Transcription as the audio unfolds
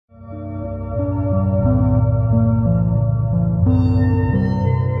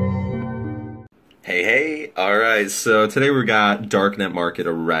Alright, so today we got Darknet market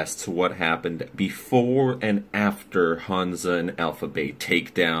arrests, what happened before and after Hansa and Alphabet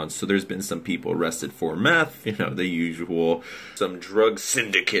takedowns. So there's been some people arrested for meth, the usual, some drug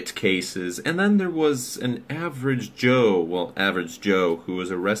syndicate cases, and then there was an average Joe, who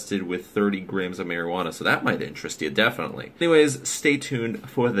was arrested with 30 grams of marijuana, so that might interest you, definitely. Anyways, stay tuned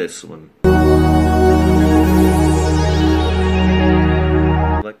for this one.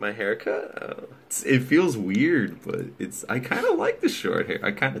 Like my haircut? It feels weird, but I kind of like the short hair.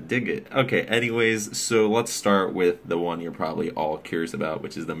 I kind of dig it. Okay, anyways, so let's start with the one you're probably all curious about,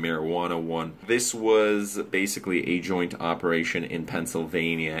 which is the marijuana one. This was basically a joint operation in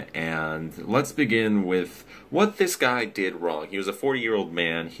Pennsylvania, and let's begin with what this guy did wrong. He was a 40-year-old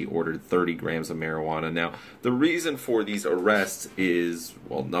man. He ordered 30 grams of marijuana. Now, the reason for these arrests is,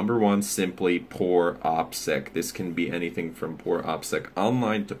 well, number one, simply poor OPSEC. This can be anything from poor OPSEC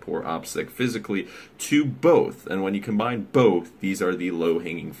online to poor OPSEC physically to both. And when you combine both, these are the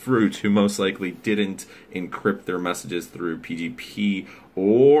low-hanging fruit who most likely didn't encrypt their messages through PGP,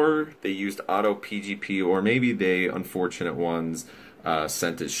 or they used auto PGP, or maybe they, unfortunate ones,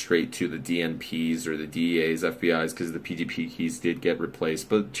 sent it straight to the DNPs or the DEAs, FBIs, because the PGP keys did get replaced.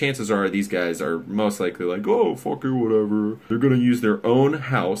 But chances are these guys are most likely like, oh, fuck it, whatever. They're going to use their own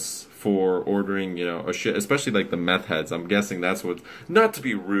house for ordering, a shit, especially like the meth heads. I'm guessing that's what, not to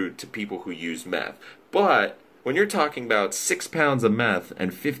be rude to people who use meth, but when you're talking about 6 pounds of meth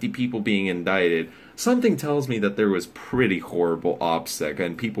and 50 people being indicted, something tells me that there was pretty horrible OPSEC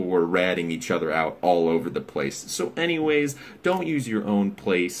and people were ratting each other out all over the place. So anyways, don't use your own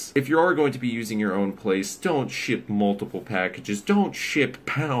place. If you are going to be using your own place, don't ship multiple packages. Don't ship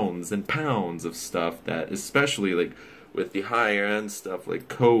pounds and pounds of stuff that, especially like with the higher end stuff like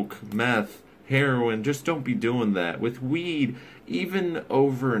coke, meth, heroin, just don't be doing that. With weed, even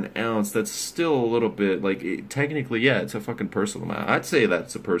over an ounce, that's still a little bit, like, technically, yeah, it's a fucking personal amount. I'd say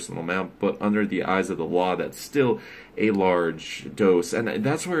that's a personal amount, but under the eyes of the law, that's still a large dose. And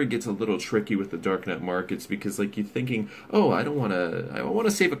that's where it gets a little tricky with the darknet markets, because, like, you're thinking, oh, I want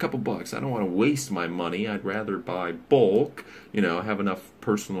to save a couple bucks. I don't want to waste my money. I'd rather buy bulk, have enough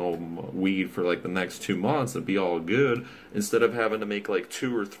personal weed for, like, the next 2 months and be all good, instead of having to make, like,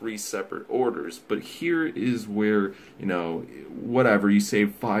 2 or 3 separate orders. But here is where, whatever, you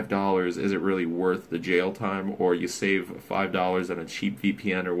save $5, is it really worth the jail time? Or you save $5 on a cheap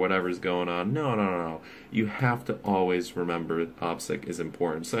VPN or whatever's going on? No. You have to always remember OPSEC is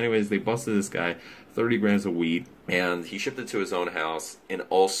important. So anyways, they busted this guy 30 grams of weed, and he shipped it to his own house, and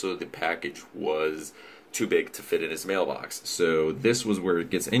also the package was too big to fit in his mailbox. So this was where it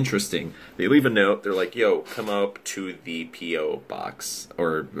gets interesting. They leave a note. They're like, yo, come up to the P.O. box.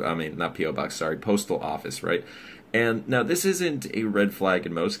 Or, I mean, not P.O. box, sorry, postal office, right? And now this isn't a red flag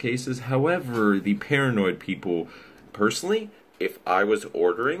in most cases. However, the paranoid people, personally, if I was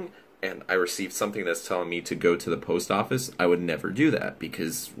ordering and I received something that's telling me to go to the post office, I would never do that,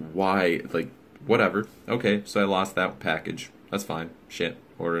 because why? Like, whatever. Okay, so I lost that package. That's fine. Shit.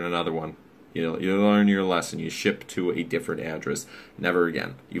 Order another one. You learn your lesson. You ship to a different address. Never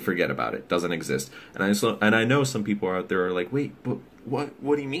again. You forget about it. Doesn't exist. And I know some people out there are like, wait, but what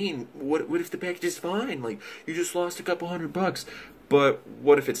do you mean? What if the package is fine? Like, you just lost a couple $100. But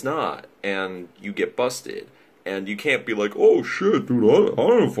what if it's not? And you get busted. And you can't be like, oh shit, dude, I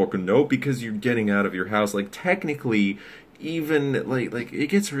don't fucking know, because you're getting out of your house. Like, technically, even, like it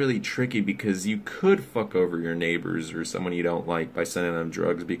gets really tricky, because you could fuck over your neighbors or someone you don't like by sending them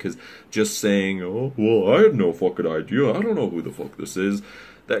drugs, because just saying, oh, well, I had no fucking idea, I don't know who the fuck this is,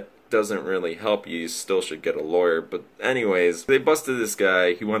 that doesn't really help you. You still should get a lawyer. But anyways, they busted this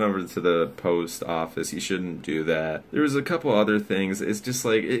guy. He went over to the post office. He shouldn't do that. There was a couple other things. It's just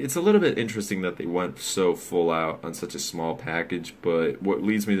like, it's a little bit interesting that they went so full out on such a small package, but what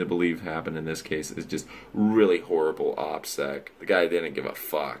leads me to believe happened in this case is just really horrible OPSEC. The guy didn't give a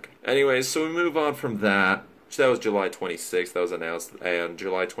fuck. Anyways, so we move on from that. That was July 26th, that was announced, and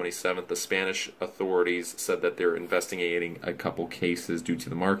July 27th, the Spanish authorities said that they're investigating a couple cases due to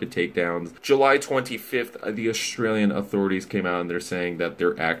the market takedowns. July 25th, the Australian authorities came out and they're saying that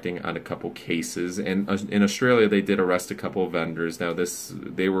they're acting on a couple cases, and in Australia they did arrest a couple of vendors. Now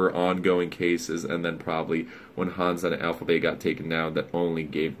they were ongoing cases, and then probably when Hansa and Alphabet got taken down, that only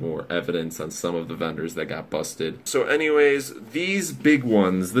gave more evidence on some of the vendors that got busted. So anyways, these big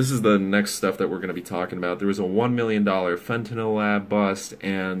ones, this is the next stuff that we're going to be talking about. There was a $1 million fentanyl lab bust,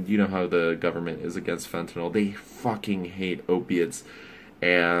 and you know how the government is against fentanyl. They fucking hate opiates.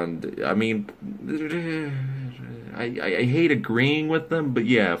 And I mean, I hate agreeing with them, but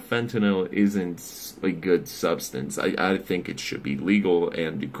yeah, fentanyl isn't a good substance. I think it should be legal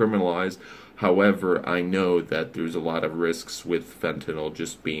and decriminalized. However, I know that there's a lot of risks with fentanyl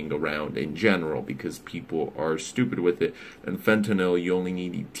just being around in general because people are stupid with it. And fentanyl, you only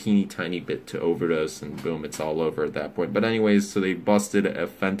need a teeny tiny bit to overdose, and boom, it's all over at that point. But anyways, so they busted a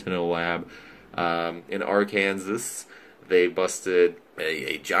fentanyl lab in Arkansas. They busted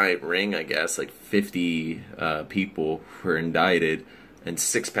a giant ring, I guess, like 50 people were indicted, and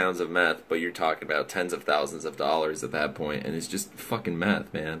 6 pounds of meth, but you're talking about tens of thousands of dollars at that point, and it's just fucking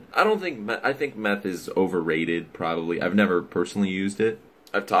meth, man. I think meth is overrated, probably. I've never personally used it.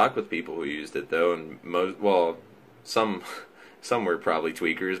 I've talked with people who used it, though, and some were probably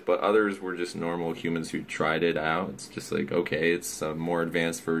tweakers, but others were just normal humans who tried it out. It's just like, okay, it's a more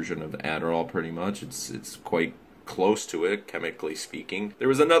advanced version of Adderall, pretty much. It's quite close to it, chemically speaking. There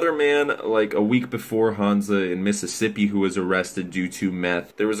was another man, like a week before Hansa in Mississippi, who was arrested due to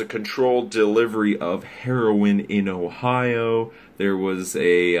meth. There was a controlled delivery of heroin in Ohio. There was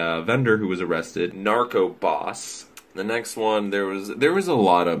a vendor who was arrested, narco boss. The next one, there was a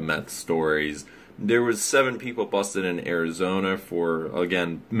lot of meth stories. There was 7 people busted in Arizona for,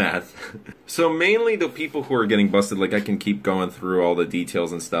 again, meth. So mainly the people who are getting busted, like, I can keep going through all the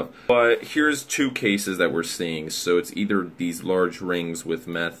details and stuff. But here's 2 cases that we're seeing. So it's either these large rings with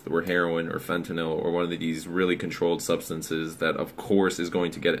meth or heroin or fentanyl or one of these really controlled substances that, of course, is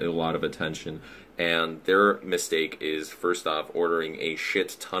going to get a lot of attention. And their mistake is, first off, ordering a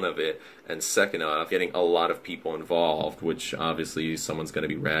shit ton of it, and second off, getting a lot of people involved, which obviously someone's going to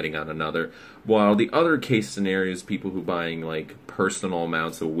be ratting on another. While the other case scenario is people who buying like personal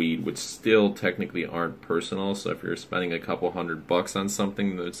amounts of weed, which still technically aren't personal. So if you're spending a couple $100 on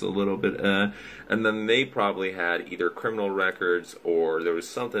something that's a little bit and then they probably had either criminal records or there was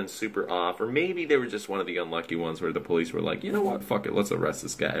something super off, or maybe they were just one of the unlucky ones where the police were like, you know what, fuck it, let's arrest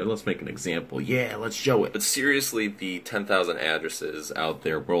this guy, let's make an example, yeah, let's show it. But seriously, the 10,000 addresses out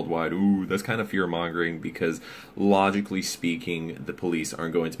there worldwide, ooh, that's kind of fear-mongering, because logically speaking, the police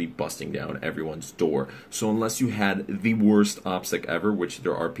aren't going to be busting down everyone's door. So unless you had the worst OPSEC ever, which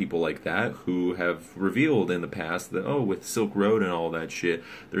there are people like that who have revealed in the past that, oh, with Silk Road and all that shit,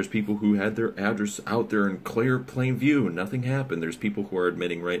 there's people who had their address out there in clear, plain view, and nothing happened. There's people who are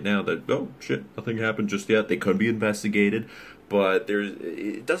admitting right now that, oh, shit, nothing happened just yet. They could be investigated. But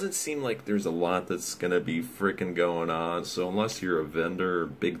it doesn't seem like there's a lot that's going to be freaking going on. So unless you're a vendor or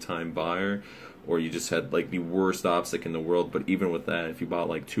big-time buyer, or you just had like the worst OPSEC in the world, but even with that, if you bought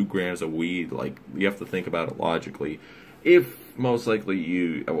like 2 grams of weed, like, you have to think about it logically. If most likely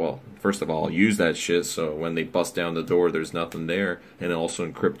you, well, first of all, use that shit so when they bust down the door, there's nothing there, and also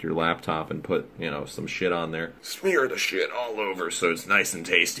encrypt your laptop and put, you know, some shit on there. Smear the shit all over so it's nice and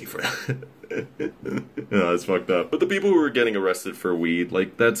tasty for no, it's fucked up. But the people who were getting arrested for weed,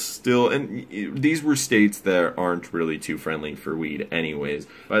 like, that's still, and these were states that aren't really too friendly for weed anyways.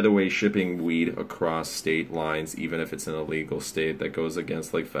 By the way, shipping weed across state lines, even if it's an illegal state, that goes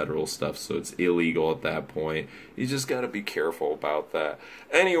against, like, federal stuff, so it's illegal at that point. You just gotta be careful about that.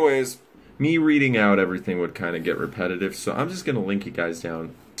 Anyways, me reading out everything would kind of get repetitive, so I'm just gonna link you guys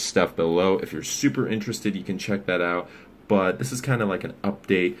down stuff below. If you're super interested, you can check that out. But this is kind of like an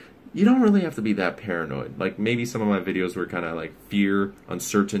update. You don't really have to be that paranoid. Like, maybe some of my videos were kind of like fear,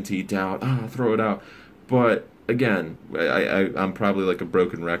 uncertainty, doubt, throw it out. But again, I'm probably like a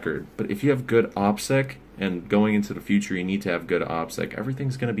broken record. But if you have good OPSEC, and going into the future you need to have good OPSEC,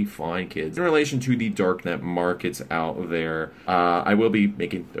 everything's going to be fine, kids. In relation to the darknet markets out there, I will be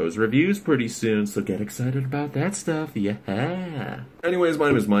making those reviews pretty soon, so get excited about that stuff, yeah. Anyways, my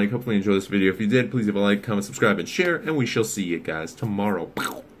name is Mike. Hopefully you enjoyed this video. If you did, please leave a like, comment, subscribe, and share, and we shall see you guys tomorrow.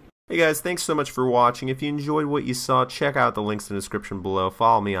 Hey guys, thanks so much for watching. If you enjoyed what you saw, check out the links in the description below.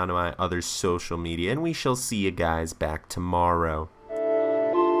 Follow me on my other social media, and we shall see you guys back tomorrow.